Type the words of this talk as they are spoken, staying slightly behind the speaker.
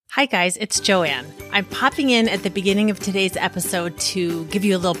Hi guys, it's Joanne. I'm popping in at the beginning of today's episode to give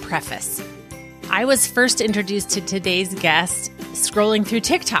you a little preface. I was first introduced to today's guest scrolling through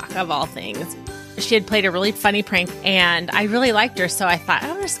TikTok, of all things. She had played a really funny prank and I really liked her, so I thought,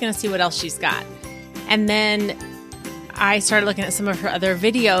 I'm just going to see what else she's got. And then I started looking at some of her other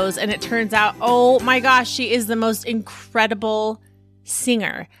videos and it turns out, oh my gosh, she is the most incredible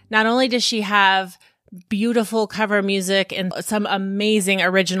singer. Not only does she have beautiful cover music and some amazing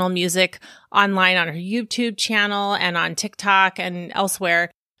original music online on her YouTube channel and on TikTok and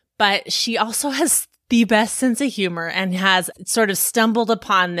elsewhere, but she also has the best sense of humor and has sort of stumbled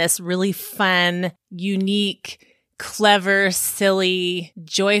upon this really fun, unique, clever, silly,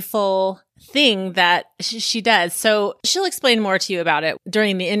 joyful thing that she does. So she'll explain more to you about it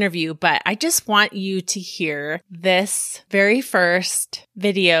during the interview, but I just want you to hear this very first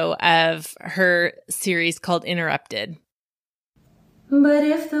video of her series called Interrupted. But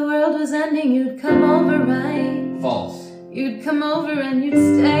if the world was ending, you'd come over, right? False. You'd come over and you'd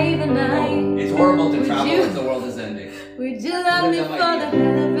stay the night. No, it's horrible to travel if the world is ending. Would you love me for the hell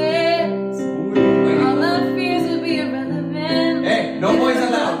of it? All our fears would be irrelevant. Hey, no boys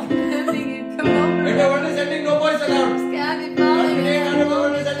allowed. You'd come over. If the world is ending, no boys allowed. Sky be falling. Today, if the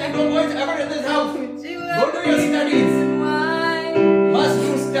world is ending, no boys ever in this house. Would you Go do your studies. Why? Must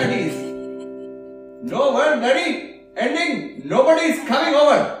do studies. No world ready. Ending. Nobody's coming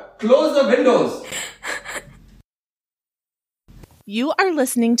over. Close the windows. You are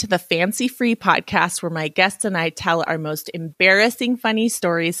listening to the Fancy Free podcast where my guests and I tell our most embarrassing funny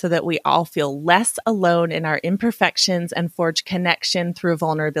stories so that we all feel less alone in our imperfections and forge connection through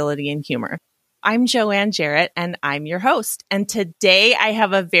vulnerability and humor. I'm Joanne Jarrett and I'm your host. And today I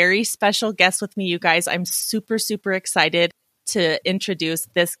have a very special guest with me, you guys. I'm super, super excited to introduce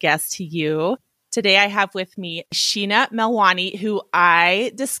this guest to you. Today I have with me Sheena Melwani, who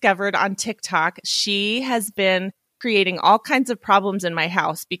I discovered on TikTok. She has been creating all kinds of problems in my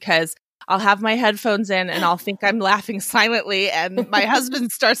house because I'll have my headphones in and I'll think I'm laughing silently and my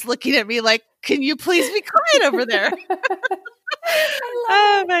husband starts looking at me like, can you please be quiet over there?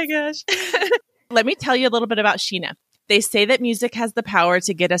 Oh my gosh. Let me tell you a little bit about Sheena. They say that music has the power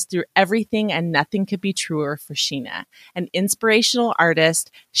to get us through everything and nothing could be truer for Sheena. An inspirational artist,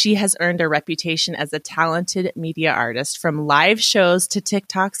 she has earned a reputation as a talented media artist. From live shows to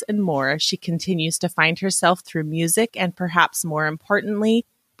TikToks and more, she continues to find herself through music and perhaps more importantly,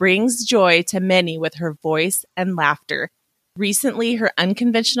 brings joy to many with her voice and laughter. Recently, her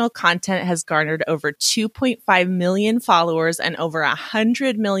unconventional content has garnered over 2.5 million followers and over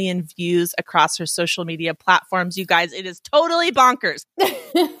 100 million views across her social media platforms. You guys, it is totally bonkers.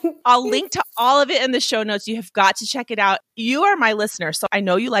 I'll link to all of it in the show notes. You have got to check it out. You are my listener, so I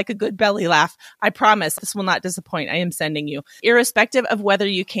know you like a good belly laugh. I promise this will not disappoint. I am sending you. Irrespective of whether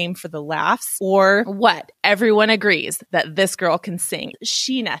you came for the laughs or what, everyone agrees that this girl can sing.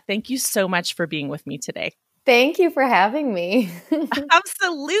 Sheena, thank you so much for being with me today. Thank you for having me.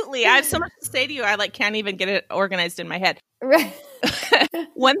 Absolutely. I have so much to say to you. I can't even get it organized in my head. Right.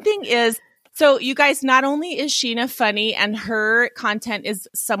 One thing is, so you guys, not only is Sheena funny and her content is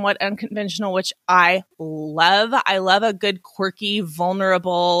somewhat unconventional, which I love. I love a good, quirky,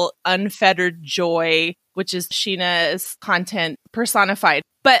 vulnerable, unfettered joy, which is Sheena's content personified.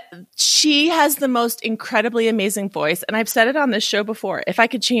 But she has the most incredibly amazing voice. And I've said it on this show before. If I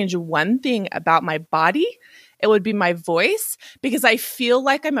could change one thing about my body, it would be my voice, because I feel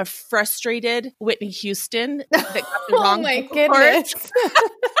like I'm a frustrated Whitney Houston that got the wrong vocal cords.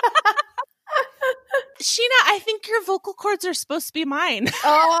 Sheena, I think your vocal cords are supposed to be mine.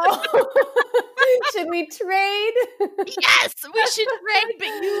 Oh, should we trade? Yes, we should trade, but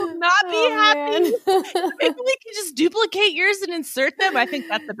you will not be happy. Man. Maybe we can just duplicate yours and insert them. I think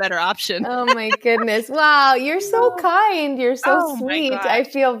that's a better option. Oh my goodness. Wow. You're so kind. You're so sweet. I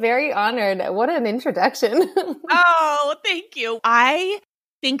feel very honored. What an introduction. Oh, thank you. I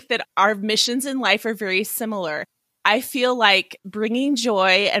think that our missions in life are very similar. I feel like bringing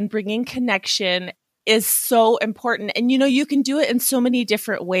joy and bringing connection is so important. And, you can do it in so many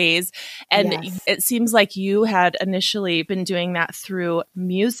different ways. And yes, it seems like you had initially been doing that through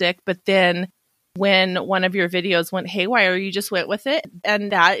music, but then when one of your videos went haywire, you just went with it.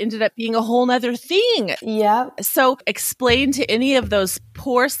 And that ended up being a whole nother thing. Yeah. So explain to any of those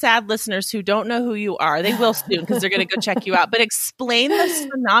poor, sad listeners who don't know who you are. They will soon because they're going to go check you out. But explain this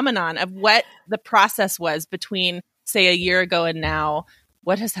phenomenon of what the process was between, say, a year ago and now.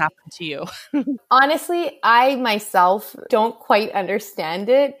 What has happened to you? Honestly, I myself don't quite understand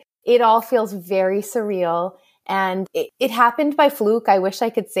it. It all feels very surreal. And it happened by fluke. I wish I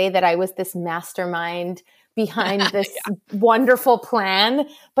could say that I was this mastermind behind this wonderful plan,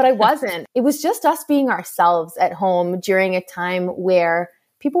 but I wasn't. It was just us being ourselves at home during a time where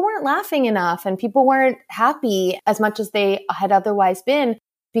people weren't laughing enough and people weren't happy as much as they had otherwise been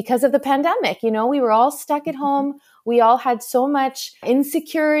because of the pandemic. You know, we were all stuck at home. We all had so much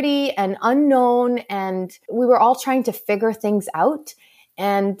insecurity and unknown, and we were all trying to figure things out.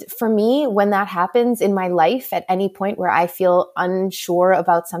 And for me, when that happens in my life at any point where I feel unsure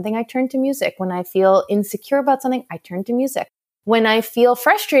about something, I turn to music. When I feel insecure about something, I turn to music. When I feel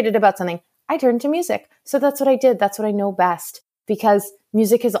frustrated about something, I turn to music. So that's what I did. That's what I know best, because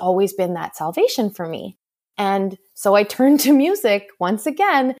music has always been that salvation for me. And so I turned to music once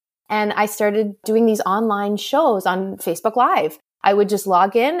again, and I started doing these online shows on Facebook Live. I would just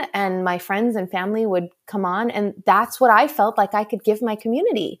log in and my friends and family would come on, and that's what I felt like I could give my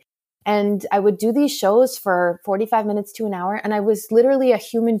community. And I would do these shows for 45 minutes to an hour, and I was literally a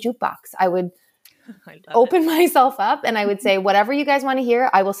human jukebox. I would open myself up and I would say, whatever you guys want to hear,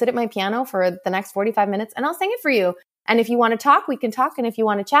 I will sit at my piano for the next 45 minutes and I'll sing it for you. And if you want to talk, we can talk. And if you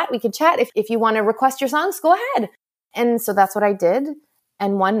want to chat, we can chat. If you want to request your songs, go ahead. And so that's what I did.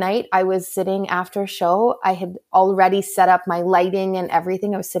 And one night I was sitting after a show. I had already set up my lighting and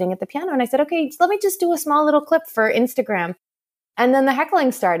everything. I was sitting at the piano and I said, okay, let me just do a small little clip for Instagram. And then the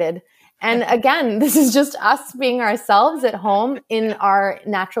heckling started. And again, this is just us being ourselves at home in our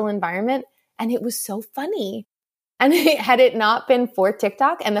natural environment. And it was so funny. And had it not been for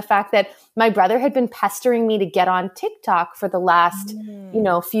TikTok and the fact that my brother had been pestering me to get on TikTok for the last,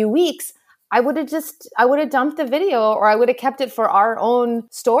 few weeks, I would have dumped the video, or I would have kept it for our own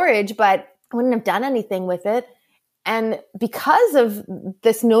storage, but I wouldn't have done anything with it. And because of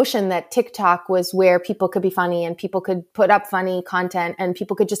this notion that TikTok was where people could be funny and people could put up funny content and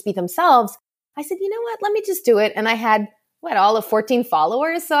people could just be themselves, I said, you know what, let me just do it. And I had all of 14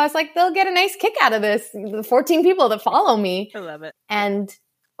 followers. So I was like, they'll get a nice kick out of this. The 14 people that follow me. I love it. And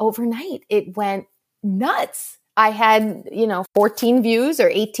overnight it went nuts. I had, 14 views or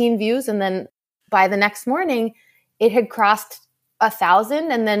 18 views. And then by the next morning it had crossed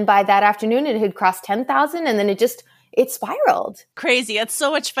 1,000. And then by that afternoon it had crossed 10,000. And then it spiraled. Crazy. It's so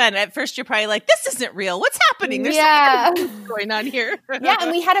much fun. At first you're probably like, this isn't real. What's happening? There's something going on here. Yeah.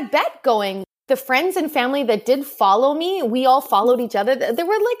 And we had a bet going. The friends and family that did follow me, we all followed each other. There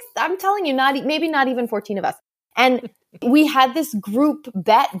were I'm telling you, maybe not even 14 of us. And we had this group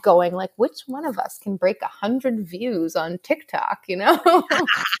bet going, like, which one of us can break 100 views on TikTok, And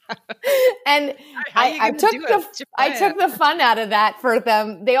I took the fun out of that for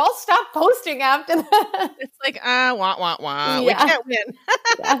them. They all stopped posting after that. It's like, wah. Yeah. We can't win.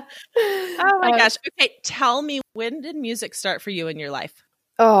 Yeah. Oh my gosh. Okay. Tell me, when did music start for you in your life?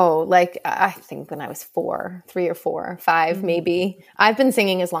 Oh, I think when I was 3 or 4, 5, maybe. I've been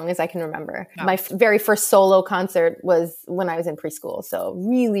singing as long as I can remember. Oh. My very first solo concert was when I was in preschool. So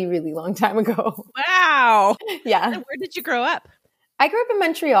really, really long time ago. Wow. Yeah. And where did you grow up? I grew up in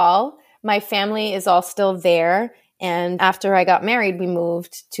Montreal. My family is all still there. And after I got married, we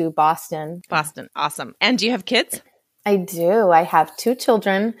moved to Boston. Boston. Awesome. And do you have kids? I do. I have 2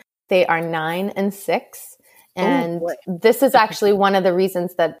 children. They are 9 and 6. And this is actually one of the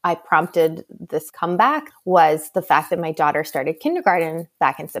reasons that I prompted this comeback, was the fact that my daughter started kindergarten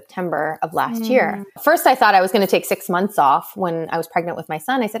back in September of last year. First, I thought I was going to take 6 months off when I was pregnant with my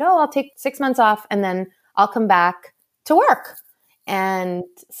son. I said, I'll take 6 months off and then I'll come back to work. And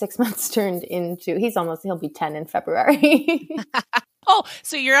 6 months turned into, he'll be 10 in February. Oh,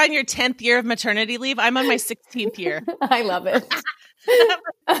 so you're on your 10th year of maternity leave? I'm on my 16th year. I love it.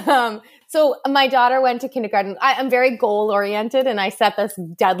 So my daughter went to kindergarten. I'm very goal oriented, and I set this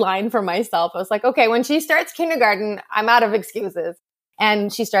deadline for myself. I was like, okay, when she starts kindergarten, I'm out of excuses.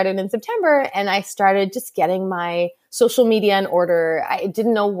 And she started in September, and I started just getting my social media in order. I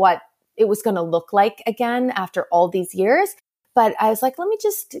didn't know what it was going to look like again after all these years, but I was like, let me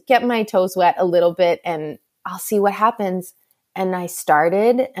just get my toes wet a little bit and I'll see what happens. And I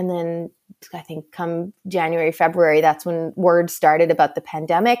started, and then I think come January, February, that's when word started about the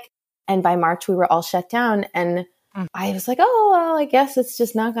pandemic. And by March, we were all shut down. And I was like, oh, well, I guess it's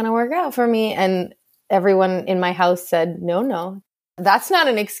just not going to work out for me. And everyone in my house said, no, that's not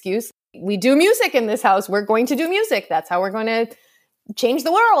an excuse. We do music in this house. We're going to do music. That's how we're going to change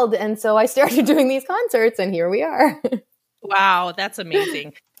the world. And so I started doing these concerts, and here we are. Wow, that's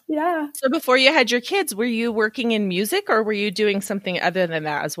amazing. Yeah. So before you had your kids, were you working in music, or were you doing something other than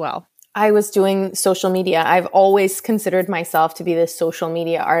that as well? I was doing social media. I've always considered myself to be this social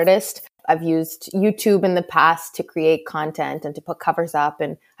media artist. I've used YouTube in the past to create content and to put covers up.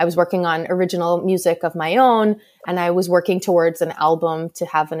 And I was working on original music of my own. And I was working towards an album to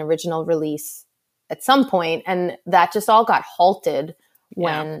have an original release at some point, and that just all got halted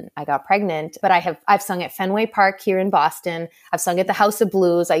when I got pregnant. But I've sung at Fenway Park here in Boston. I've sung at the House of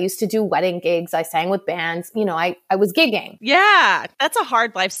Blues. I used to do wedding gigs. I sang with bands. You know, I was gigging. Yeah. That's a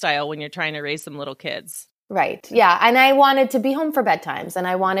hard lifestyle when you're trying to raise some little kids. Right. Yeah. And I wanted to be home for bedtimes, and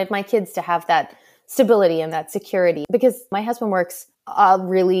I wanted my kids to have that stability and that security, because my husband works a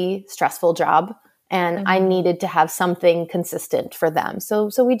really stressful job, and I needed to have something consistent for them. So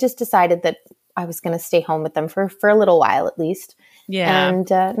we just decided that I was going to stay home with them for a little while at least. Yeah. And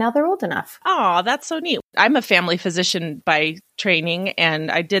now they're old enough. Oh, that's so neat. I'm a family physician by training, and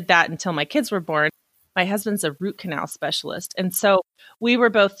I did that until my kids were born. My husband's a root canal specialist. And so we were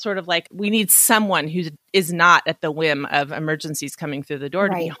both sort of like, we need someone who is not at the whim of emergencies coming through the door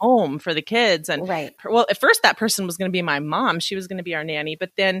to be home for the kids. And well, at first that person was going to be my mom. She was going to be our nanny.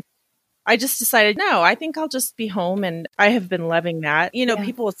 But then I just decided, no, I think I'll just be home. And I have been loving that. You know,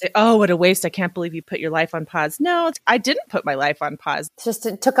 people will say, oh, what a waste. I can't believe you put your life on pause. No, I didn't put my life on pause.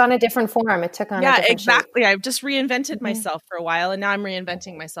 It took on a different form. It took on a different exactly. I've just reinvented myself for a while, and now I'm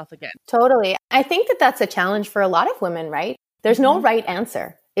reinventing myself again. Totally. I think that that's a challenge for a lot of women, right? There's no right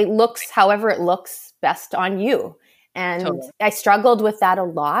answer. It looks however it looks best on you. And I struggled with that a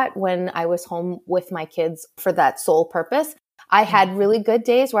lot when I was home with my kids for that sole purpose. I had really good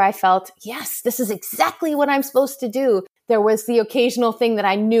days where I felt, yes, this is exactly what I'm supposed to do. There was the occasional thing that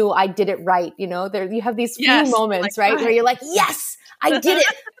I knew I did it right. You know, you have these few moments, right? Where you're like, yes, I did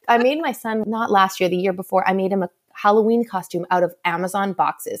it. I made my son, not last year, the year before, I made him a Halloween costume out of Amazon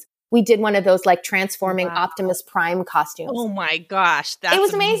boxes. We did one of those like transforming Optimus Prime costumes. Oh my gosh. It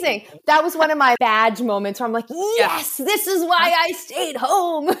was amazing. That was one of my badge moments where I'm like, yes, this is why I stayed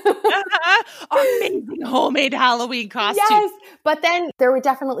home. Amazing homemade Halloween costume. Yes. But then there were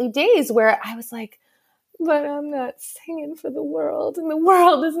definitely days where I was like, but I'm not singing for the world, and the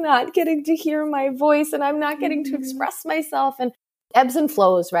world is not getting to hear my voice, and I'm not getting to express myself, and ebbs and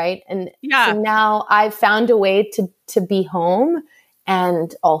flows, right? And so now I've found a way to be home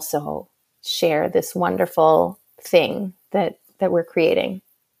and also share this wonderful thing that we're creating.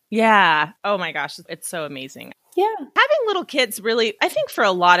 Yeah. Oh my gosh. It's so amazing. Yeah. Having little kids really, I think for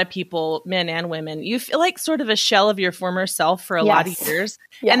a lot of people, men and women, you feel like sort of a shell of your former self for a lot of years.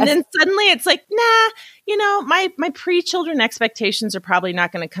 And then suddenly it's like, nah, you know, my pre-children expectations are probably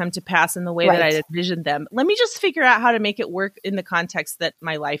not going to come to pass in the way that I envisioned them. Let me just figure out how to make it work in the context that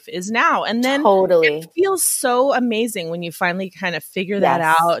my life is now. And then it feels so amazing when you finally kind of figure that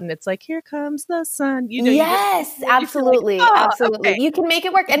out. And it's like, here comes the sun. You know, absolutely. Like, absolutely. You can make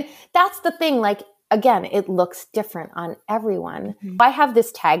it work. And that's the thing, like, again, it looks different on everyone. I have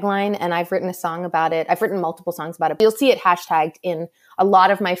this tagline, and I've written a song about it. I've written multiple songs about it. You'll see it hashtagged in a lot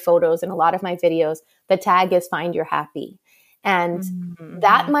of my photos and a lot of my videos. The tag is "Find Your Happy." And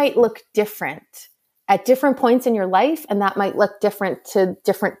that might look different at different points in your life, and that might look different to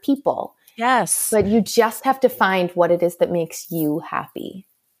different people. Yes. But you just have to find what it is that makes you happy.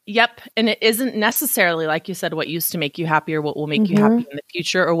 Yep. And it isn't necessarily, like you said, what used to make you happy or what will make you happy in the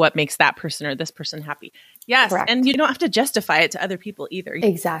future or what makes that person or this person happy. Yes. Correct. And you don't have to justify it to other people either.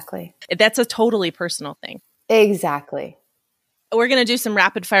 Exactly. That's a totally personal thing. Exactly. We're going to do some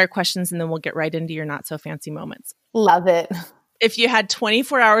rapid fire questions, and then we'll get right into your not so fancy moments. Love it. If you had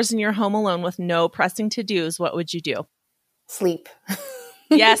 24 hours in your home alone with no pressing to-dos, what would you do? Sleep.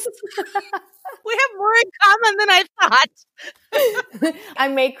 Yes. We have more in common than I thought. I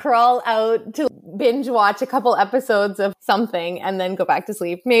may crawl out to binge watch a couple episodes of something and then go back to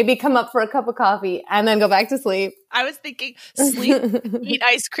sleep. Maybe come up for a cup of coffee and then go back to sleep. I was thinking sleep, eat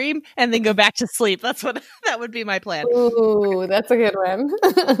ice cream, and then go back to sleep. That would be my plan. Ooh, that's a good one.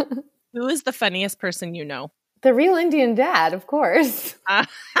 Who is the funniest person you know? The Real Indian Dad, of course.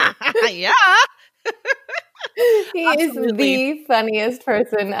 Yeah. He is the funniest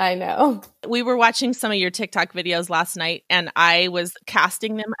person I know. We were watching some of your TikTok videos last night, and I was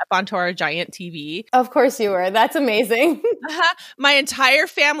casting them up onto our giant TV. Of course you were. That's amazing. My entire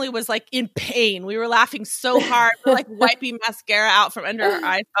family was like in pain. We were laughing so hard. We're like wiping mascara out from under our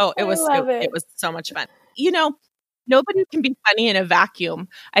eyes. Oh, it was so much fun. You know, nobody can be funny in a vacuum.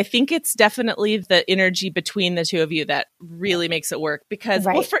 I think it's definitely the energy between the two of you that really makes it work. Because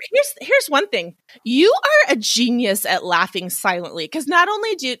here's one thing. You are a genius at laughing silently. Because not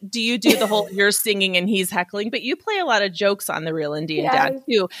only do you do the whole you're singing and he's heckling, but you play a lot of jokes on The Real Indian Dad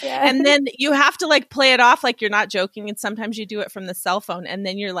too. Yes. And then you have to like play it off like you're not joking. And sometimes you do it from the cell phone. And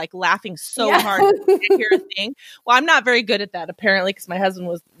then you're like laughing so hard you can't hear a thing. Well, I'm not very good at that apparently because my husband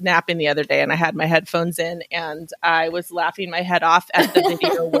was napping the other day and I had my headphones in and I I was laughing my head off at the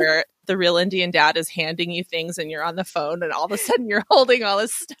video where the real Indian dad is handing you things and you're on the phone and all of a sudden you're holding all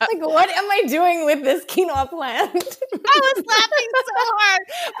this stuff. Like, what am I doing with this quinoa plant? I was laughing so hard,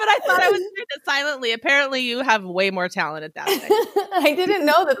 but I thought I was doing it silently. Apparently you have way more talent at that thing. I didn't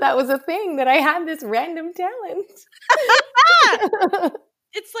know that was a thing, that I had this random talent.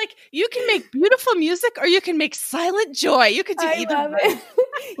 It's like you can make beautiful music or you can make silent joy. You could do either one.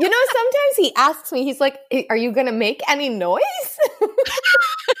 You know, sometimes he asks me, he's like, are you going to make any noise?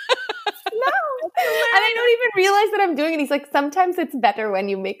 No. And I don't even realize that I'm doing it. He's like, sometimes it's better when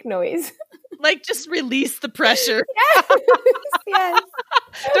you make noise. Like, just release the pressure. Yes.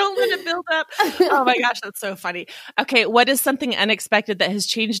 Don't let it build up. Oh my gosh, that's so funny. Okay, what is something unexpected that has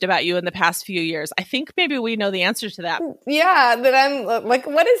changed about you in the past few years? I think maybe we know the answer to that. Yeah, that I'm like,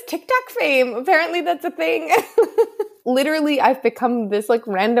 what is TikTok fame? Apparently that's a thing. Literally, I've become this like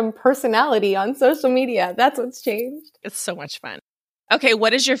random personality on social media. That's what's changed. It's so much fun. Okay,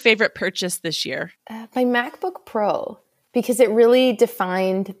 what is your favorite purchase this year? My MacBook Pro, because it really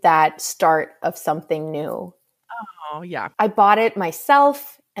defined that start of something new. Oh, yeah. I bought it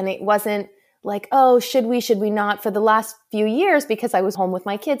myself, and it wasn't like, oh, should we not? For the last few years, because I was home with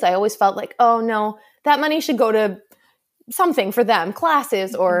my kids, I always felt like, oh no, that money should go to something for them,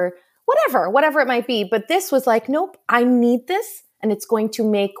 classes or whatever it might be. But this was like, nope, I need this, and it's going to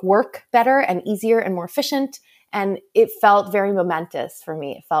make work better and easier and more efficient. And it felt very momentous for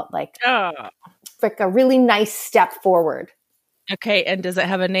me. It felt like a really nice step forward. Okay, and does it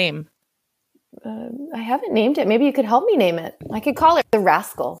have a name? I haven't named it. Maybe you could help me name it. I could call it the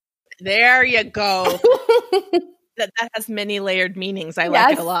Rascal. There you go. that has many layered meanings. I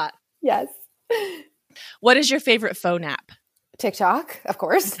like it a lot. Yes. What is your favorite phone app? TikTok, of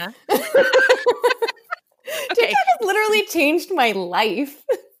course. Okay. TikTok has literally changed my life.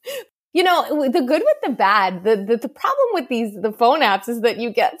 You know, the good with the bad. The problem with the phone apps is that you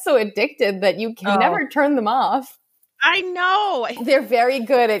get so addicted that you can never turn them off. I know. They're very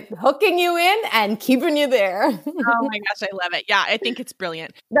good at hooking you in and keeping you there. Oh my gosh, I love it. Yeah, I think it's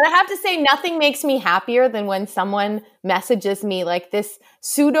brilliant. But I have to say, nothing makes me happier than when someone messages me like this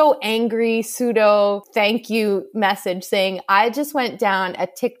pseudo angry, pseudo thank you message saying, I just went down a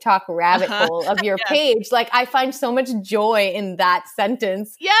TikTok rabbit hole of your page. Like, I find so much joy in that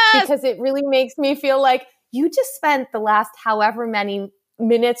sentence. Yes. Because it really makes me feel like you just spent the last however many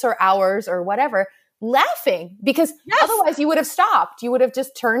minutes or hours or whatever laughing, because otherwise you would have stopped. You would have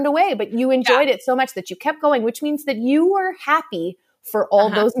just turned away, but you enjoyed it so much that you kept going, which means that you were happy for all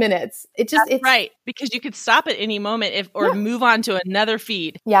those minutes. It's right, because you could stop at any moment or move on to another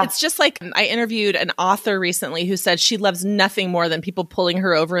feed. Yeah. It's just like I interviewed an author recently who said she loves nothing more than people pulling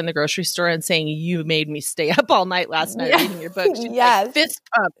her over in the grocery store and saying, you made me stay up all night last night reading your book. She's like, fist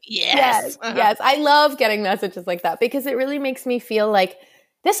pump. Yes. Yes. I love getting messages like that because it really makes me feel like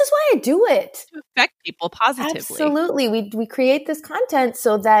this is why I do it. To affect people positively. Absolutely. We create this content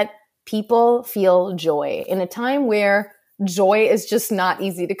so that people feel joy in a time where joy is just not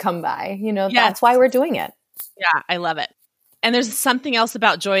easy to come by. You know, that's why we're doing it. Yeah, I love it. And there's something else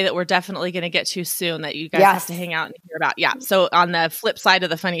about joy that we're definitely going to get to soon that you guys have to hang out and hear about. Yeah. So on the flip side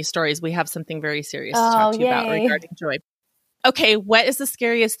of the funny stories, we have something very serious to talk to you about regarding joy. Okay. What is the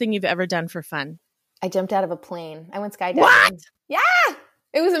scariest thing you've ever done for fun? I jumped out of a plane. I went skydiving. What? Yeah.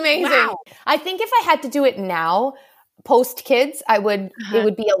 It was amazing. Wow. I think if I had to do it now, post kids, it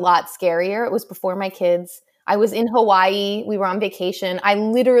would be a lot scarier. It was before my kids. I was in Hawaii. We were on vacation. I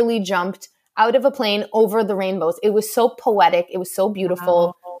literally jumped out of a plane over the rainbows. It was so poetic. It was so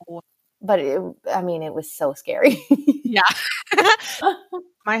beautiful. Wow. But it was so scary. Yeah.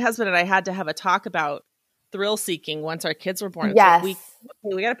 My husband and I had to have a talk about thrill seeking once our kids were born. It's yes. Like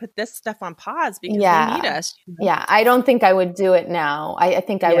we got to put this stuff on pause because they need us. You know? Yeah. I don't think I would do it now. I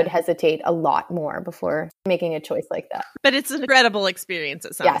think I would hesitate a lot more before making a choice like that. But it's an incredible experience.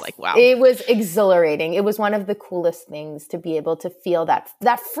 It sounds like, wow. It was exhilarating. It was one of the coolest things to be able to feel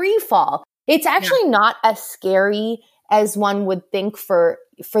that free fall. It's actually not as scary as one would think for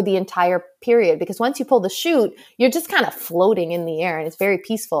the entire period, because once you pull the chute, you're just kind of floating in the air and it's very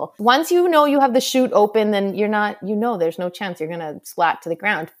peaceful. Once you know you have the chute open, then you're not, there's no chance you're going to splat to the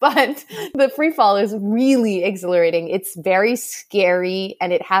ground. But the free fall is really exhilarating. It's very scary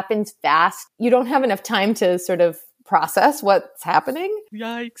and it happens fast. You don't have enough time to sort of process what's happening.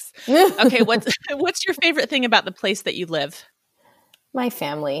 Yikes. Okay, what's your favorite thing about the place that you live? My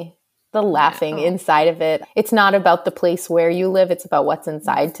family. The laughing inside of it. It's not about the place where you live. It's about what's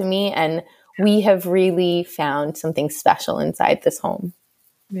inside to me. And we have really found something special inside this home.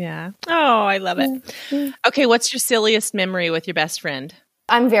 Yeah. Oh, I love it. Okay. What's your silliest memory with your best friend?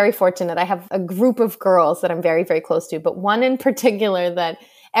 I'm very fortunate. I have a group of girls that I'm very, very close to, but one in particular that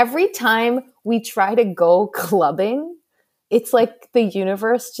every time we try to go clubbing, it's like the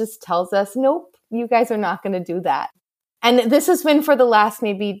universe just tells us, nope, you guys are not going to do that. And this has been for the last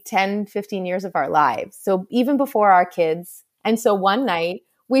maybe 10, 15 years of our lives. So even before our kids. And so one night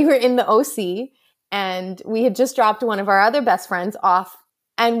we were in the OC and we had just dropped one of our other best friends off.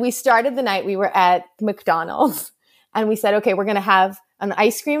 And we started the night, we were at McDonald's. And we said, okay, we're going to have an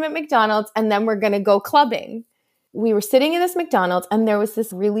ice cream at McDonald's and then we're going to go clubbing. We were sitting in this McDonald's and there was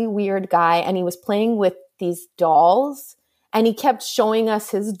this really weird guy and he was playing with these dolls and he kept showing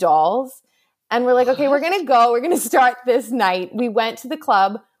us his dolls. And we're like, okay, we're going to go. We're going to start this night. We went to the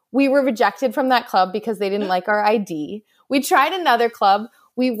club. We were rejected from that club because they didn't like our ID. We tried another club.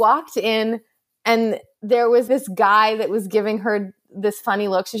 We walked in and there was this guy that was giving her this funny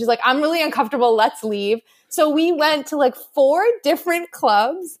look. She's like, I'm really uncomfortable. Let's leave. So we went to like 4 different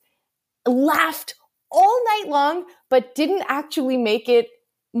clubs, laughed all night long, but didn't actually make it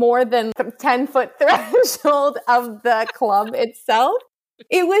more than the 10-foot threshold of the club itself.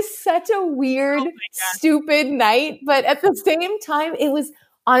 It was such a weird, stupid night, but at the same time, it was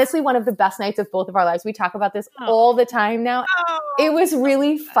honestly one of the best nights of both of our lives. We talk about this all the time now. It was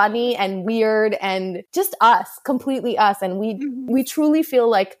really funny and weird and just us, completely us. And we truly feel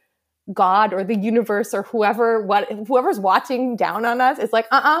like God or the universe or whoever's watching down on us is like,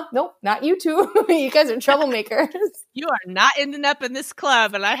 nope, not you two. You guys are troublemakers. You are not ending up in this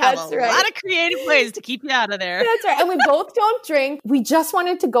club. And I have lot of creative ways to keep you out of there. That's right. And we both don't drink. We just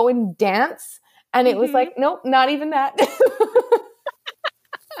wanted to go and dance. And it was like, nope, not even that.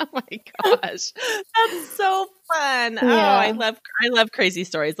 Oh my gosh. That's so fun. Yeah. Oh, I love crazy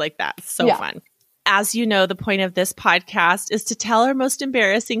stories like that. So fun. As you know, the point of this podcast is to tell our most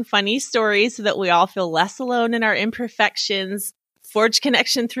embarrassing, funny stories so that we all feel less alone in our imperfections, forge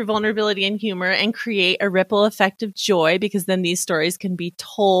connection through vulnerability and humor, and create a ripple effect of joy, because then these stories can be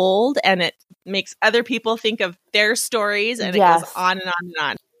told and it makes other people think of their stories and it goes on and on and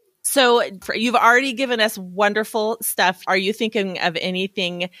on. So you've already given us wonderful stuff. Are you thinking of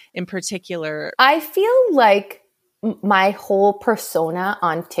anything in particular? I feel like my whole persona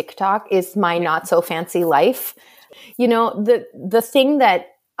on TikTok is my not so fancy life. You know, the thing that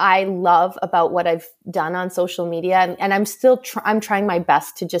I love about what I've done on social media, and I'm still I'm trying my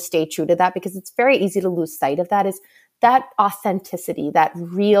best to just stay true to that, because it's very easy to lose sight of that, is that authenticity, that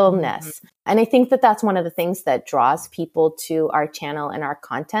realness. Mm-hmm. And I think that that's one of the things that draws people to our channel and our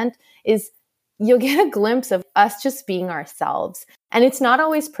content, is you'll get a glimpse of us just being ourselves. And it's not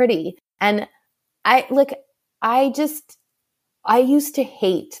always pretty. And I used to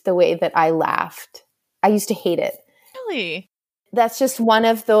hate the way that I laughed. I used to hate it. Really? That's just one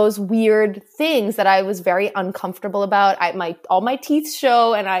of those weird things that I was very uncomfortable about. All my teeth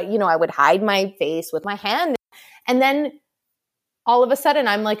show, and I would hide my face with my hand. And then all of a sudden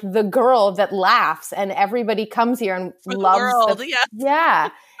I'm like the girl that laughs and everybody comes here and loves the world.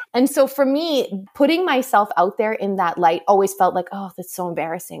 Yeah. And so for me, putting myself out there in that light always felt like, oh, that's so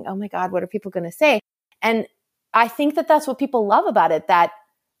embarrassing. Oh my God, what are people going to say? And I think that that's what people love about it, that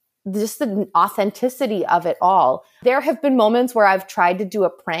just the authenticity of it all. There have been moments where I've tried to do a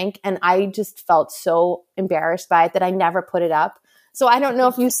prank and I just felt so embarrassed by it that I never put it up. So I don't know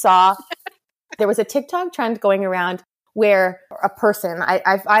if you saw, there was a TikTok trend going around where a person,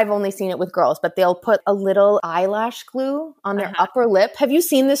 I've only seen it with girls, but they'll put a little eyelash glue on their upper lip. Have you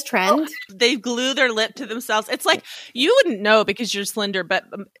seen this trend? Oh, they glue their lip to themselves. It's like, you wouldn't know because you're slender, but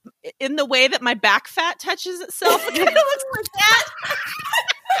in the way that my back fat touches itself, it kind of looks like that.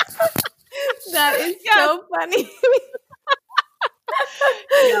 That is so funny.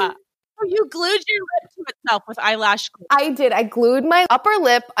 Yeah. You glued your lip to itself with eyelash glue. I did. I glued my upper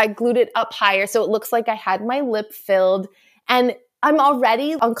lip. I glued it up higher so it looks like I had my lip filled. And I'm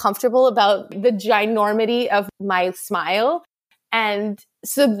already uncomfortable about the ginormity of my smile. And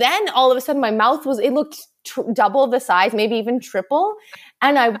so then all of a sudden my mouth looked double the size, maybe even triple.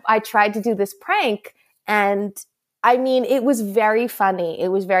 And I tried to do this prank. And I mean, it was very funny. It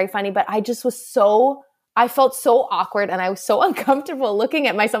was very funny, but I just I felt so awkward and I was so uncomfortable looking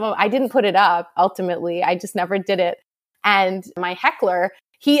at myself. I didn't put it up, ultimately. I just never did it. And my heckler,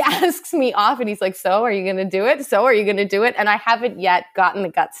 he asks me off and he's like, so are you going to do it? So are you going to do it? And I haven't yet gotten the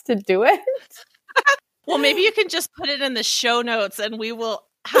guts to do it. Well, maybe you can just put it in the show notes and we will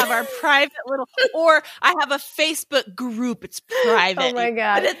have our private little, or I have a Facebook group. It's private. Oh my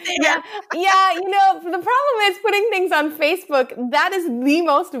God. Yeah. Yeah. The problem is putting things on Facebook. That is the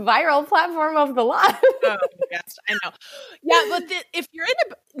most viral platform of the lot. Oh, yes, I know. Yeah. But if you're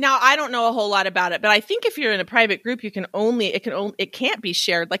now I don't know a whole lot about it, but I think if you're in a private group, it can't be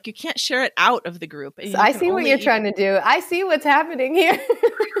shared. Like you can't share it out of the group. So I see what you're trying to do. I see what's happening here.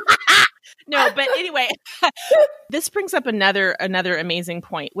 No, but anyway, this brings up another amazing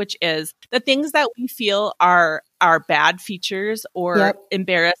point, which is the things that we feel are bad features or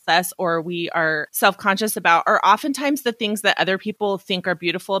embarrass us or we are self-conscious about are oftentimes the things that other people think are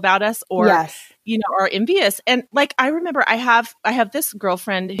beautiful about us or, are envious. And like, I remember I have this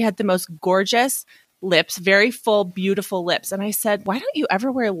girlfriend who had the most gorgeous lips, very full, beautiful lips. And I said, why don't you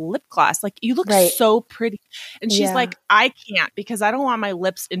ever wear lip gloss? Like you look so pretty. And she's like, I can't because I don't want my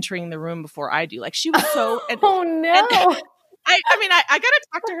lips entering the room before I do. Like she was so, oh no. I got to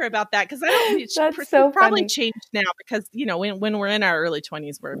talk to her about that because I don't. That's so probably funny. changed now because when we're in our early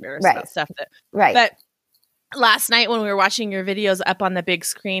 20s, we're embarrassed about stuff that. Right. But last night when we were watching your videos up on the big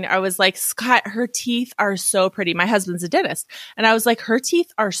screen, I was like, Scott, her teeth are so pretty. My husband's a dentist, and I was like, her teeth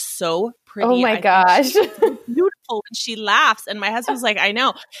are so pretty. Oh my gosh. Beautiful when she laughs. And my husband's like, I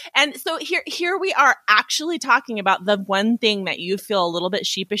know. And so here we are actually talking about the one thing that you feel a little bit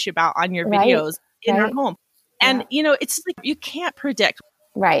sheepish about on your videos in our home. And, it's like you can't predict.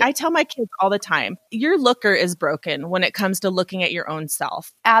 Right. I tell my kids all the time, your looker is broken when it comes to looking at your own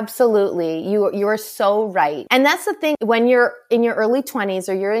self. Absolutely. You're so right. And that's the thing. When you're in your early 20s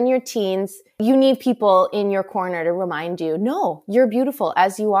or you're in your teens, you need people in your corner to remind you, no, you're beautiful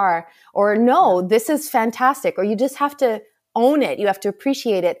as you are. Or no, this is fantastic. Or you just have to own it. You have to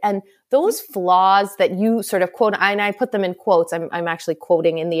appreciate it. And those flaws that you sort of quote, and I put them in quotes. I'm actually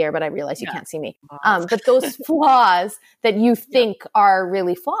quoting in the air, but I realize you can't see me. But those flaws that you think are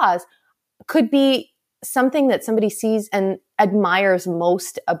really flaws could be something that somebody sees and admires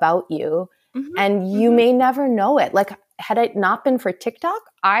most about you. Mm-hmm. And you may never know it. Like, had it not been for TikTok,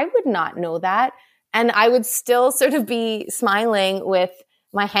 I would not know that. And I would still sort of be smiling with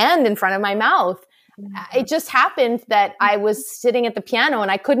my hand in front of my mouth. It just happened that I was sitting at the piano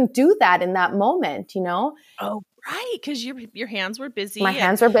and I couldn't do that in that moment, Oh, right. Because your hands were busy. My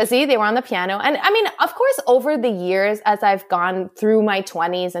hands were busy. They were on the piano. And I mean, of course, over the years, as I've gone through my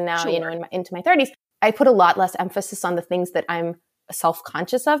 20s and now, into my 30s, I put a lot less emphasis on the things that I'm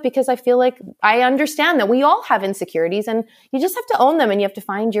self-conscious of because I feel like I understand that we all have insecurities and you just have to own them and you have to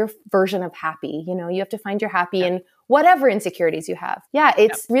find your version of happy. You have to find your happy in whatever insecurities you have. Yeah,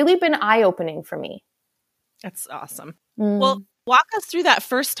 it's really been eye-opening for me. That's awesome. Well, walk us through that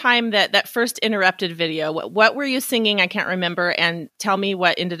first time that first interrupted video. What were you singing? I can't remember. And tell me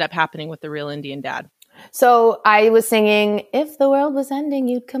what ended up happening with the Real Indian Dad. So I was singing, if the world was ending,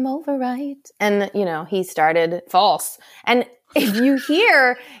 you'd come over, right? And, he started false. And if you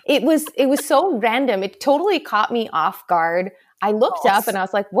hear, it was so random. It totally caught me off guard. I looked up and I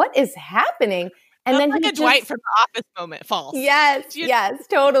was like, what is happening? And then like a Dwight from The Office moment, false. Yes,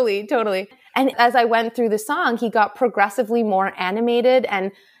 totally. And as I went through the song, he got progressively more animated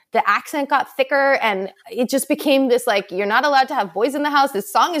and the accent got thicker and it just became this like, you're not allowed to have boys in the house.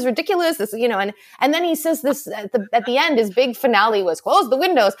 This song is ridiculous. This, and then he says this at the end, his big finale was close the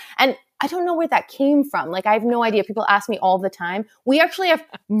windows. And I don't know where that came from. Like, I have no idea. People ask me all the time. We actually have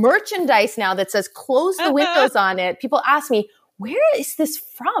merchandise now that says close the windows on it. People ask me, where is this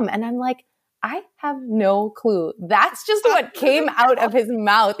from? And I'm like, I have no clue. That's just what came out of his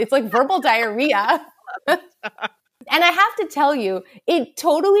mouth. It's like verbal diarrhea. And I have to tell you, it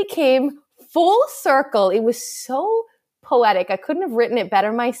totally came full circle. It was so poetic. I couldn't have written it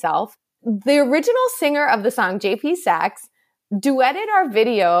better myself. The original singer of the song, JP Saxe, duetted our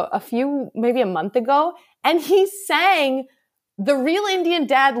video maybe a month ago, and he sang the Real Indian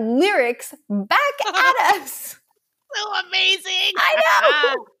Dad lyrics back at us. So amazing.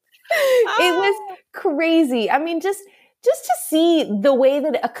 I know. It was crazy. I mean, just to see the way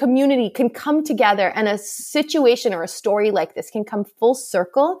that a community can come together and a situation or a story like this can come full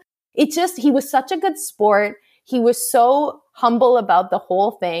circle. He was such a good sport. He was so humble about the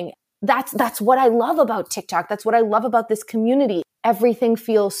whole thing. That's what I love about TikTok. That's what I love about this community. Everything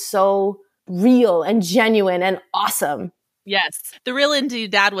feels so real and genuine and awesome. Yes. The Real Indian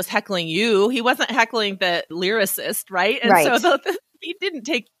Dad was heckling you. He wasn't heckling the lyricist, right? And so he didn't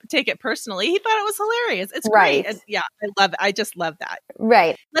take it personally. He thought it was hilarious. It's great. And I love it. I just love that.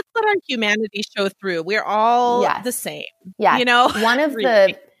 Right. Let's let our humanity show through. We're all the same. Yeah. One of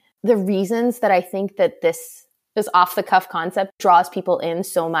really. the reasons that I think that this off the cuff concept draws people in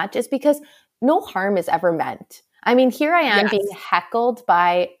so much is because no harm is ever meant. I mean, here I am Yes. being heckled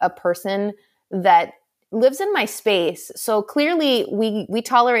by a person that lives in my space. So clearly we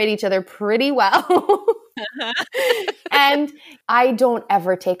tolerate each other pretty well. And I don't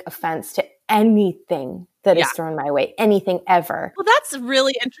ever take offense to anything that is thrown my way, anything ever. Well, that's a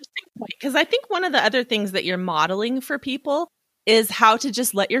really interesting point, because I think one of the other things that you're modeling for people is how to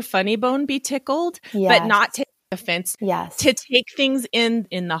just let your funny bone be tickled, but not take offense. Yes. To take things in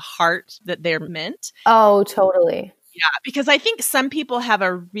the heart that they're meant. Oh, totally. Yeah, because I think some people have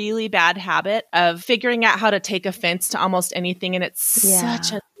a really bad habit of figuring out how to take offense to almost anything. And it's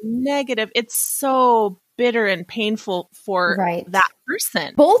such a negative. It's so bitter and painful for that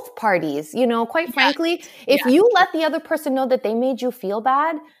person. Both parties, you know, quite frankly, if you let the other person know that they made you feel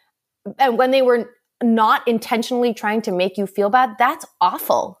bad, and when they were not intentionally trying to make you feel bad, that's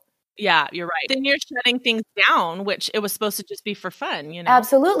awful. Yeah, you're right. Then you're shutting things down, which it was supposed to just be for fun, you know?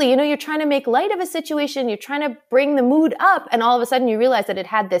 Absolutely. You know, you're trying to make light of a situation. You're trying to bring the mood up. And all of a sudden you realize that it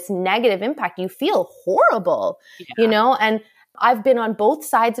had this negative impact. You feel horrible, you know? And I've been on both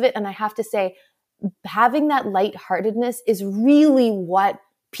sides of it. And I have to say, having that lightheartedness is really what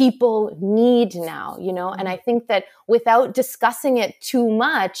people need now, you know? And I think that without discussing it too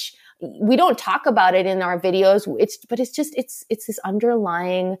much, we don't talk about it in our videos. But it's this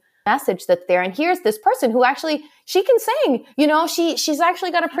underlying message that's there. And here's this person who actually, she can sing, you know, she's actually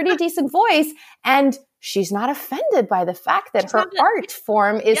got a pretty decent voice, and she's not offended by the fact that her art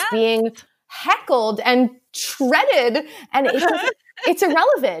form is being heckled and shredded. And it's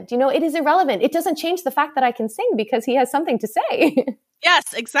irrelevant. You know, it is irrelevant. It doesn't change the fact that I can sing because he has something to say.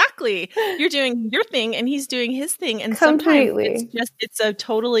 Yes, exactly. You're doing your thing and he's doing his thing. And Completely. sometimes it's a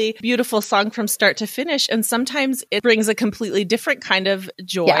totally beautiful song from start to finish. And sometimes it brings a completely different kind of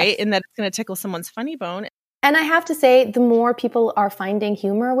joy in that it's going to tickle someone's funny bone. And I have to say, the more people are finding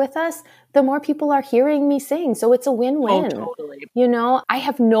humor with us, the more people are hearing me sing. So it's a win-win. Oh, totally. You know, I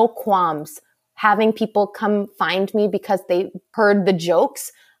have no qualms having people come find me because they heard the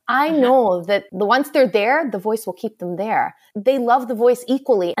jokes. I know that once they're there, the voice will keep them there. They love the voice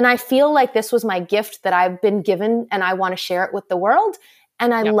equally. And I feel like this was my gift that I've been given, and I want to share it with the world.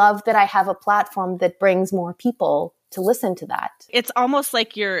 And I love that I have a platform that brings more people to listen to that. It's almost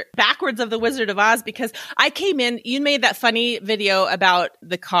like you're backwards of the Wizard of Oz, because I came in, you made that funny video about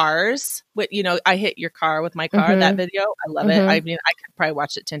the cars. You know, I hit your car with my car, that video. I love it. I mean, I could probably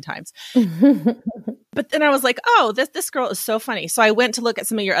watch it 10 times. But then I was like, oh, this girl is so funny. So I went to look at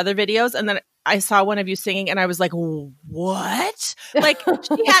some of your other videos, and then I saw one of you singing, and I was like, what? Like,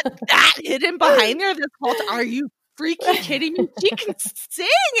 she had that hidden behind her this whole time. Are you freaking kidding me? She can sing.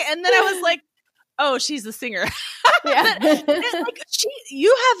 And then I was like, oh, she's a singer. It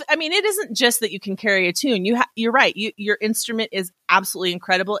isn't just that you can carry a tune. You're right. Your instrument is absolutely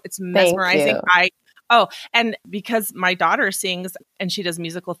incredible. It's mesmerizing. And because my daughter sings and she does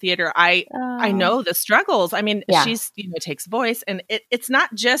musical theater, I know the struggles. I mean, she's, you know, takes voice, and it's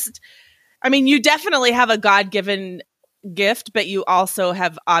not just, I mean, you definitely have a God-given gift, but you also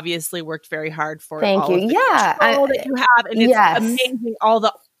have obviously worked very hard for Thank you. that you have. And it's amazing, all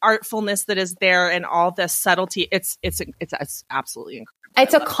the artfulness that is there and all the subtlety. It's absolutely incredible.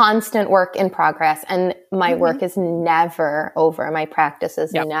 It's a constant work in progress, and my work is never over. My practice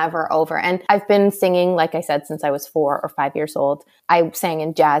is never over. And I've been singing, like I said, since I was 4 or 5 years old. I sang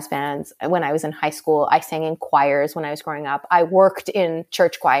in jazz bands when I was in high school. I sang in choirs when I was growing up. I worked in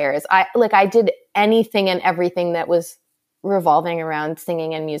church choirs. I did anything and everything that was revolving around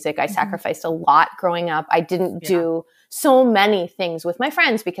singing and music. I sacrificed a lot growing up. I didn't do so many things with my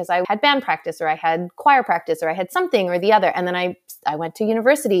friends because I had band practice, or I had choir practice, or I had something or the other. And then I went to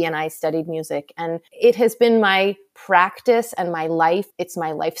university and I studied music, and it has been my practice and my life. It's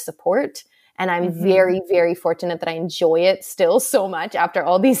my life support. And I'm very, very fortunate that I enjoy it still so much after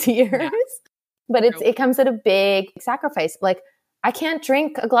all these years. Yeah. But it comes at a big sacrifice. Like, I can't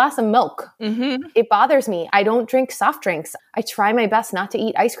drink a glass of milk. It bothers me. I don't drink soft drinks. I try my best not to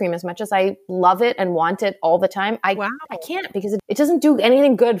eat ice cream as much as I love it and want it all the time. I can't, because it doesn't do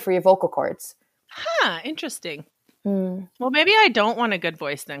anything good for your vocal cords. Huh, interesting. Well, maybe I don't want a good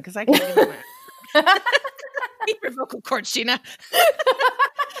voice then, because I can't even eat your vocal cords, Gina.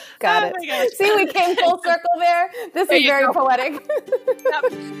 Got it. See, we came full circle there. This is very poetic.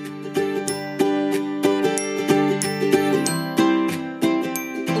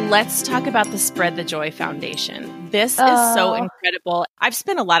 Let's talk about the Spread the Joy Foundation. This is so incredible. I've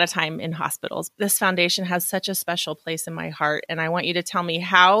spent a lot of time in hospitals. This foundation has such a special place in my heart, and I want you to tell me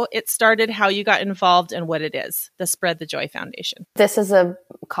how it started, how you got involved, and what it is, the Spread the Joy Foundation. This is a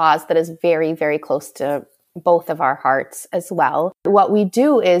cause that is very, very close to both of our hearts as well. What we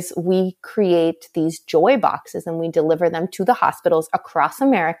do is we create these joy boxes and we deliver them to the hospitals across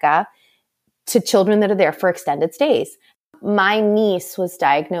America to children that are there for extended stays. My niece was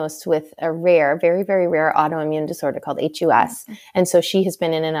diagnosed with a rare, very, very rare autoimmune disorder called HUS. And so she has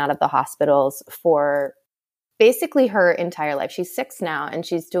been in and out of the hospitals for basically her entire life. She's 6 now and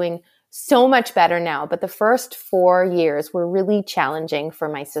she's doing so much better now. But the first 4 years were really challenging for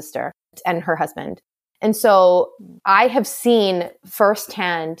my sister and her husband. And so I have seen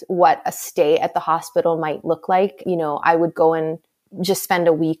firsthand what a stay at the hospital might look like. You know, I would go and just spend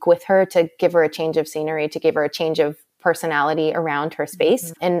a week with her to give her a change of scenery, to give her a change of personality around her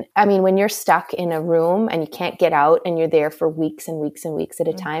space. And I mean, when you're stuck in a room and you can't get out and you're there for weeks and weeks and weeks at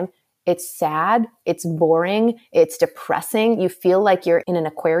a time, it's sad, it's boring, it's depressing. You feel like you're in an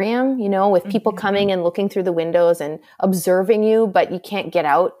aquarium, you know, with people coming and looking through the windows and observing you, but you can't get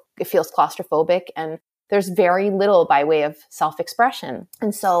out. It feels claustrophobic and there's very little by way of self-expression.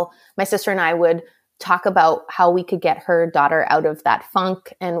 And so my sister and I would talk about how we could get her daughter out of that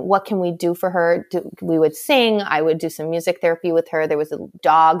funk and what can we do for her. We would sing. I would do some music therapy with her. There was a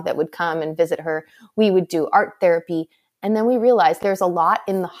dog that would come and visit her. We would do art therapy. And then we realized there's a lot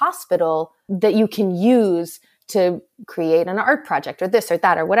in the hospital that you can use to create an art project or this or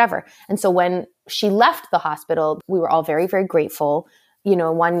that or whatever. And so when she left the hospital, we were all very, very grateful. You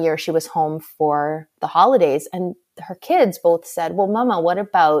know, one year she was home for the holidays and her kids both said, well, Mama, what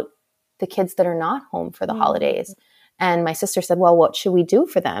about the kids that are not home for the holidays? And my sister said, well, what should we do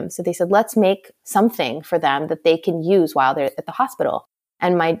for them? So they said, let's make something for them that they can use while they're at the hospital.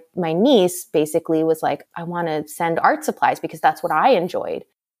 And my niece basically was like, I want to send art supplies because that's what I enjoyed.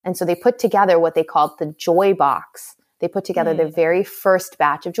 And so they put together what they called the Joy Box. They put together the very first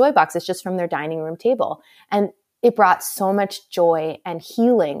batch of Joy Boxes just from their dining room table. And it brought so much joy and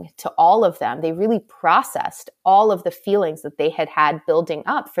healing to all of them. They really processed all of the feelings that they had had building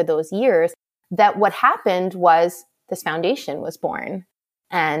up for those years, that what happened was this foundation was born.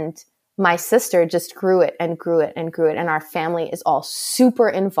 And my sister just grew it and grew it and grew it. And our family is all super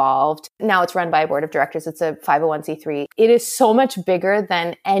involved. Now it's run by a board of directors. It's a 501c3. It is so much bigger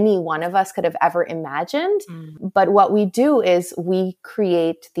than any one of us could have ever imagined. But what we do is we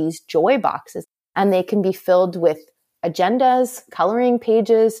create these joy boxes. And they can be filled with agendas, coloring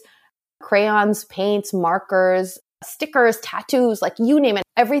pages, crayons, paints, markers, stickers, tattoos, like you name it.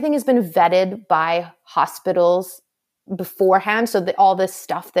 Everything has been vetted by hospitals beforehand. So that all this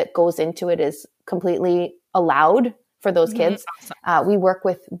stuff that goes into it is completely allowed for those kids. Awesome. We work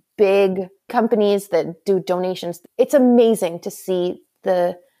with big companies that do donations. It's amazing to see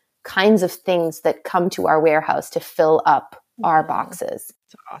the kinds of things that come to our warehouse to fill up our boxes.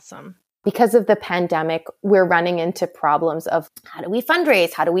 It's awesome. Because of the pandemic, we're running into problems of how do we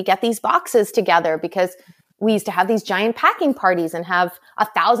fundraise? How do we get these boxes together? Because we used to have these giant packing parties and have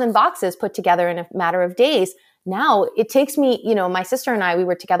 1,000 boxes put together in a matter of days. Now it takes me, you know, my sister and I, we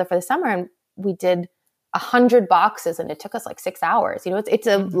were together for the summer and we did 100 boxes and it took us like 6 hours. You know, it's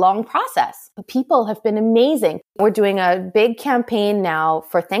a long process. But people have been amazing. We're doing a big campaign now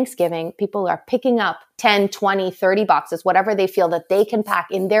for Thanksgiving. People are picking up 10, 20, 30 boxes, whatever they feel that they can pack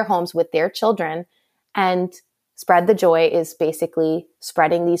in their homes with their children. And Spread the Joy is basically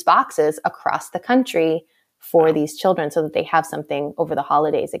spreading these boxes across the country for these children so that they have something over the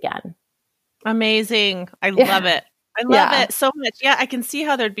holidays again. Amazing. I love it. I love it so much. Yeah, I can see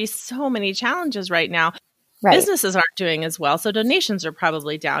how there'd be so many challenges right now. Right. Businesses aren't doing as well. So donations are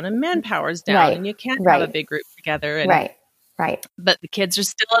probably down and manpower's down and you can't have a big group together. And, right. But the kids are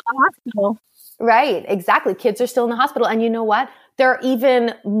still at the hospital. Right. Exactly. Kids are still in the hospital. And you know what? They're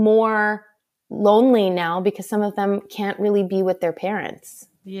even more lonely now because some of them can't really be with their parents.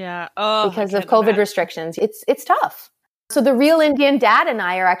 Yeah. Because of COVID restrictions. It's tough. So the Real Indian Dad and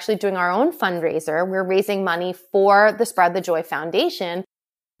I are actually doing our own fundraiser. We're raising money for the Spread the Joy Foundation.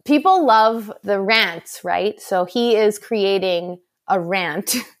 People love the rants, right? So he is creating a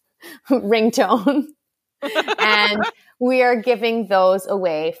rant ringtone. And we are giving those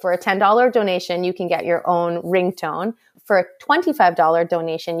away. For a $10 donation, you can get your own ringtone. For a $25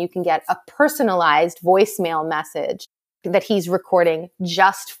 donation, you can get a personalized voicemail message that he's recording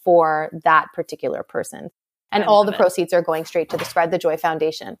just for that particular person. And all the proceeds are going straight to the Spread the Joy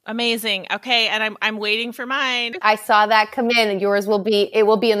Foundation. Amazing. Okay. And I'm waiting for mine. I saw that come in. Yours will be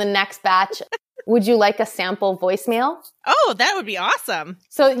in the next batch. Would you like a sample voicemail? Oh, that would be awesome.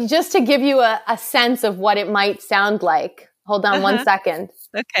 So just to give you a sense of what it might sound like. Hold on 1 second.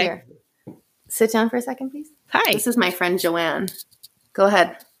 Okay. Here. Sit down for a second, please. Hi. This is my friend Joanne. Go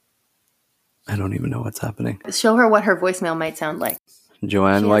ahead. I don't even know what's happening. Show her what her voicemail might sound like.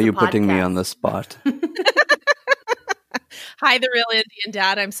 Joanne, why are you putting me on the spot? Hi, the real Indian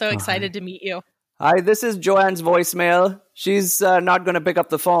dad. I'm so excited to meet you. Hi, this is Joanne's voicemail. She's not going to pick up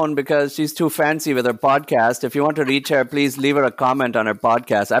the phone because she's too fancy with her podcast. If you want to reach her, please leave her a comment on her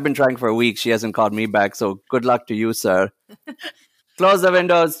podcast. I've been trying for a week. She hasn't called me back. So good luck to you, sir. Close the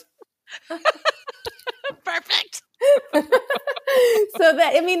windows. Perfect. So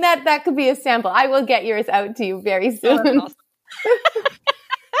that could be a sample. I will get yours out to you very soon. Oh, that's awesome.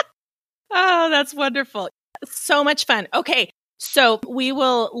 Oh, that's wonderful. So much fun. Okay. So we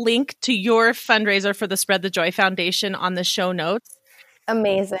will link to your fundraiser for the Spread the Joy Foundation on the show notes.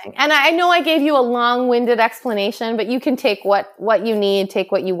 Amazing. And I know I gave you a long-winded explanation, but you can take what you need,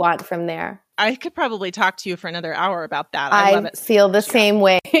 take what you want from there. I could probably talk to you for another hour about that. I love it. Feel the same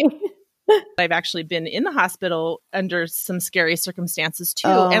way. I've actually been in the hospital under some scary circumstances too.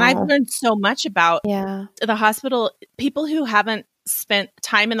 And I've learned so much about the hospital, people who haven't spent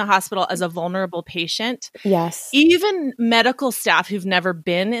time in the hospital as a vulnerable patient. Yes. Even medical staff who've never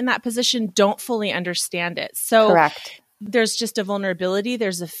been in that position don't fully understand it. So correct. There's just a vulnerability.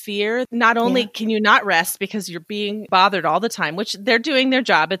 There's a fear. Not only can you not rest because you're being bothered all the time, which they're doing their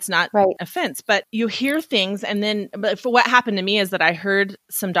job. It's not offense, but you hear things. And then but for what happened to me is that I heard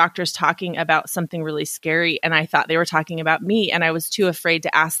some doctors talking about something really scary. And I thought they were talking about me. And I was too afraid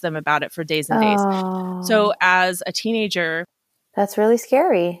to ask them about it for days and days. So as a teenager, that's really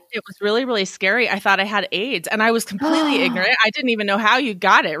scary. It was really, really scary. I thought I had AIDS and I was completely ignorant. I didn't even know how you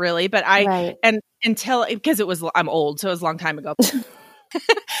got it really, but because I'm old, so it was a long time ago.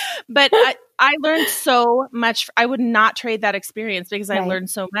 But I learned so much. I would not trade that experience because I learned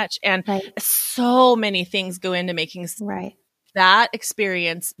so much. And so many things go into making that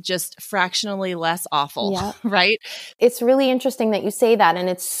experience just fractionally less awful, right? It's really interesting that you say that. And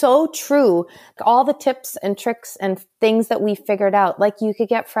it's so true. All the tips and tricks and things that we figured out, like you could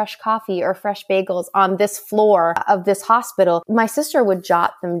get fresh coffee or fresh bagels on this floor of this hospital. My sister would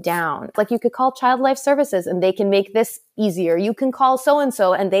jot them down. Like you could call Child Life Services and they can make this easier. You can call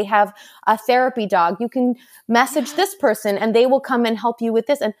so-and-so and they have a therapy dog. You can message this person and they will come and help you with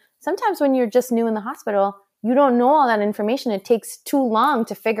this. And sometimes when you're just new in the hospital, you don't know all that information. It takes too long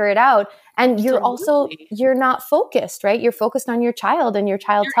to figure it out. And you're not focused, right? You're focused on your child and your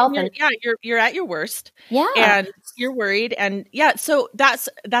child's health. You're at your worst. Yeah. And you're worried. And so that's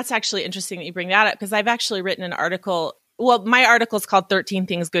actually interesting that you bring that up because I've actually written an article. Well, my article is called 13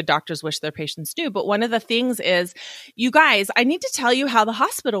 Things Good Doctors Wish Their Patients Do. But one of the things is, you guys, I need to tell you how the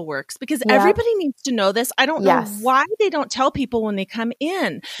hospital works because everybody needs to know this. I don't know why they don't tell people when they come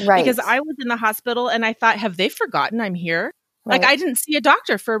in. Right. Because I was in the hospital and I thought, have they forgotten I'm here? Like I didn't see a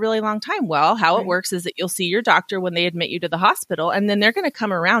doctor for a really long time. Well, how it works is that you'll see your doctor when they admit you to the hospital, and then they're going to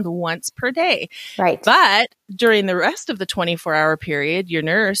come around once per day. Right. But during the rest of the 24-hour period, your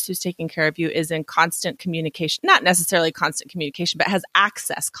nurse who's taking care of you is in constant communication, not necessarily constant communication, but has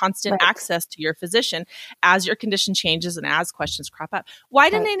constant access to your physician as your condition changes and as questions crop up.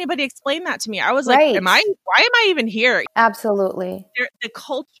 Why didn't anybody explain that to me? I was like, why am I even here? Absolutely. The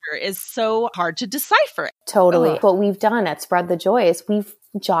culture is so hard to decipher. Totally. What we've done at Spread the Joy is we've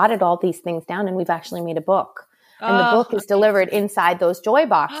jotted all these things down and we've actually made a book. And the book is delivered inside those joy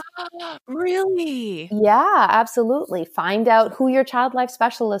boxes. Really? Yeah, absolutely. Find out who your child life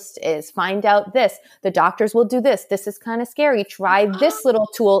specialist is. Find out this. The doctors will do this. This is kind of scary. Try this little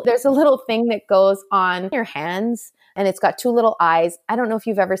tool. There's a little thing that goes on your hands and it's got two little eyes. I don't know if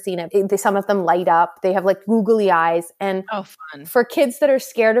you've ever seen it. Some of them light up. They have like googly eyes. And fun. For kids that are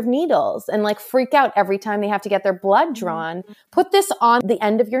scared of needles and like freak out every time they have to get their blood drawn, put this on the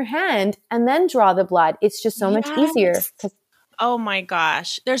end of your hand and then draw the blood. It's just so much easier. Oh my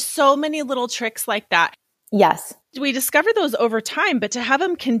gosh. There's so many little tricks like that. Yes. We discover those over time, but to have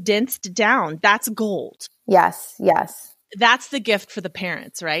them condensed down, that's gold. Yes. Yes. That's the gift for the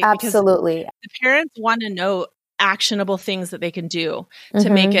parents, right? Absolutely. Because the parents want to know actionable things that they can do to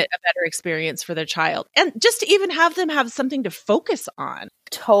make it a better experience for their child. And just to even have them have something to focus on.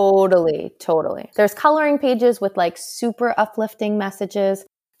 Totally. Totally. There's coloring pages with like super uplifting messages.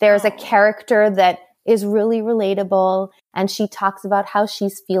 There's a character that is really relatable and she talks about how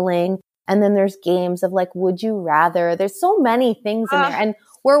she's feeling. And then there's games of like, would you rather? There's so many things in there. And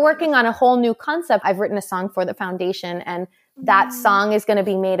we're working on a whole new concept. I've written a song for the foundation and that song is going to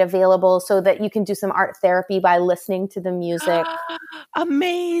be made available so that you can do some art therapy by listening to the music.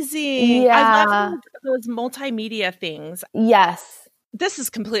 Amazing. Yeah. I love those multimedia things. Yes. This is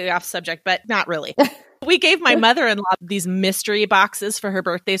completely off subject, but not really. We gave my mother-in-law these mystery boxes for her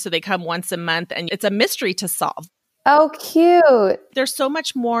birthday. So they come once a month and it's a mystery to solve. Oh, cute. There's so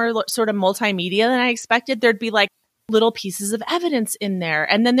much more sort of multimedia than I expected. There'd be like little pieces of evidence in there.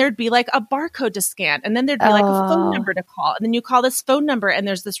 And then there'd be like a barcode to scan. And then there'd be like a phone number to call. And then you call this phone number and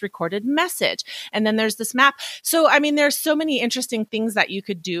there's this recorded message. And then there's this map. So, I mean, there's so many interesting things that you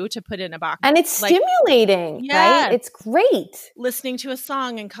could do to put in a box. And it's stimulating, right? It's great. Listening to a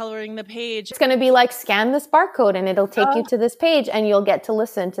song and coloring the page. It's going to be like, scan this barcode and it'll take you to this page and you'll get to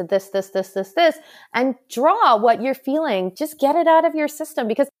listen to this, and draw what you're feeling. Just get it out of your system,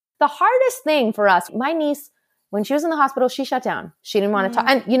 because the hardest thing for us, my niece, when she was in the hospital, she shut down. She didn't want to talk.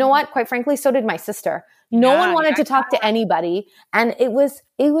 And you know what? Quite frankly, so did my sister. No one wanted to talk to anybody. And it was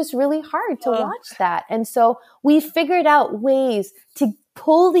really hard to watch that. And so we figured out ways to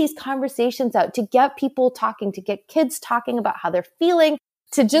pull these conversations out, to get people talking, to get kids talking about how they're feeling,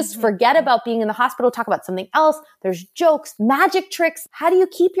 to just forget about being in the hospital, talk about something else. There's jokes, magic tricks. How do you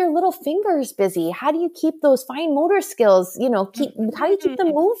keep your little fingers busy? How do you keep those fine motor skills, how do you keep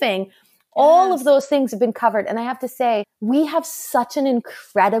them moving? All of those things have been covered. And I have to say, we have such an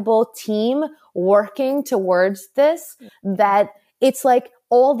incredible team working towards this that it's like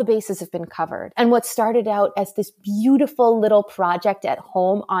all the bases have been covered. And what started out as this beautiful little project at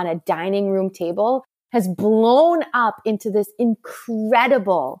home on a dining room table has blown up into this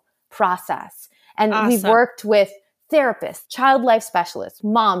incredible process. And we've worked with therapists, child life specialists,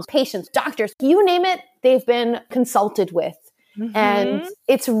 moms, patients, doctors, you name it, they've been consulted with. And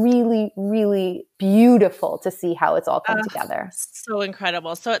it's really, really beautiful to see how it's all come together. So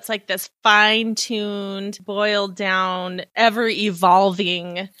incredible. So it's like this fine-tuned, boiled down,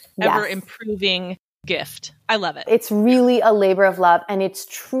 ever-evolving, ever-improving gift. I love it. It's really a labor of love, and it's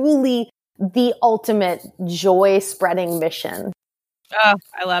truly the ultimate joy-spreading mission. Oh,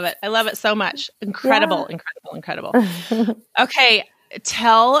 I love it. I love it so much. Incredible. Okay.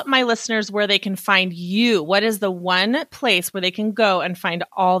 Tell my listeners where they can find you. What is the one place where they can go and find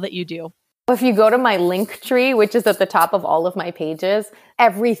all that you do? If you go to my Linktree, which is at the top of all of my pages,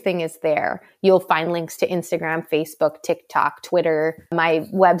 everything is there. You'll find links to Instagram, Facebook, TikTok, Twitter, my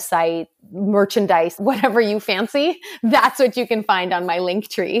website, merchandise, whatever you fancy. That's what you can find on my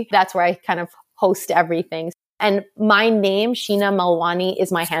Linktree. That's where I kind of host everything. And my name, Sheena Malwani,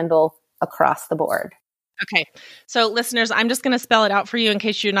 is my handle across the board. Okay. So listeners, I'm just going to spell it out for you in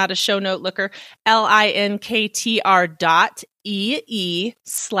case you're not a show note looker.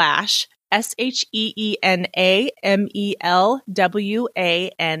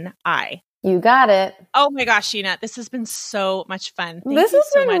 linktr.ee/SHEENAMELWANI. You got it. Oh my gosh, Sheena, this has been so much fun. This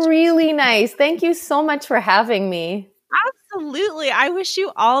has been really nice. Thank you so much for having me. Absolutely. I wish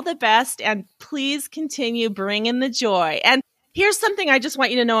you all the best, and please continue bringing the joy. And here's something I just want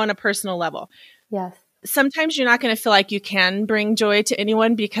you to know on a personal level. Yes. Sometimes you're not going to feel like you can bring joy to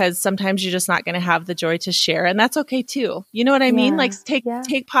anyone, because sometimes you're just not going to have the joy to share. And that's okay too. You know what I mean? Like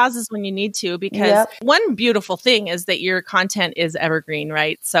take pauses when you need to, because one beautiful thing is that your content is evergreen,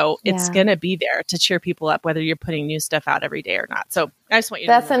 right? So it's going to be there to cheer people up, whether you're putting new stuff out every day or not. So I just want you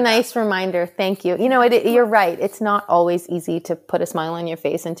to That's a nice reminder. Thank you. You're right. It's not always easy to put a smile on your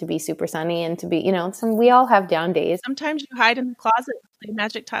face and to be super sunny and to be, we all have down days. Sometimes you hide in the closet, play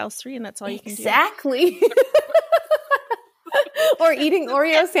Magic Tiles 3, and that's all you can do. Exactly. Or eating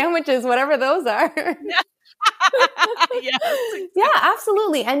Oreo sandwiches, whatever those are. Yes, exactly. Yeah,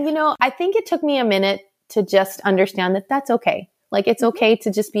 absolutely. And, I think it took me a minute to just understand that that's okay. Like, it's okay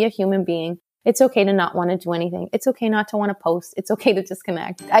to just be a human being. It's okay to not want to do anything. It's okay not to want to post. It's okay to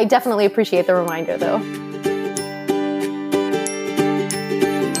disconnect. I definitely appreciate the reminder, though.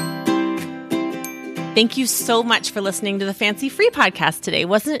 Thank you so much for listening to the Fancy Free podcast today.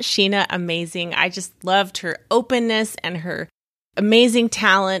 Wasn't Sheena amazing? I just loved her openness and her amazing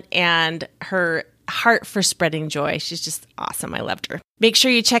talent and her heart for spreading joy. She's just awesome. I loved her. Make sure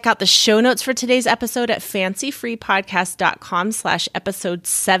you check out the show notes for today's episode at fancyfreepodcast.com/episode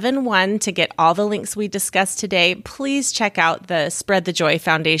 71 to get all the links we discussed today. Please check out the Spread the Joy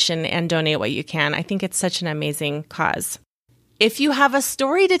Foundation and donate what you can. I think it's such an amazing cause. If you have a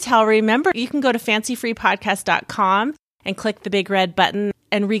story to tell, remember, you can go to fancyfreepodcast.com and click the big red button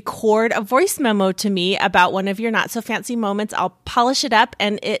and record a voice memo to me about one of your not so fancy moments. I'll polish it up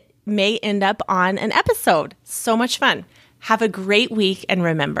and it may end up on an episode. So much fun. Have a great week, and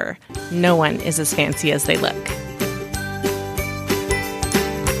remember, no one is as fancy as they look.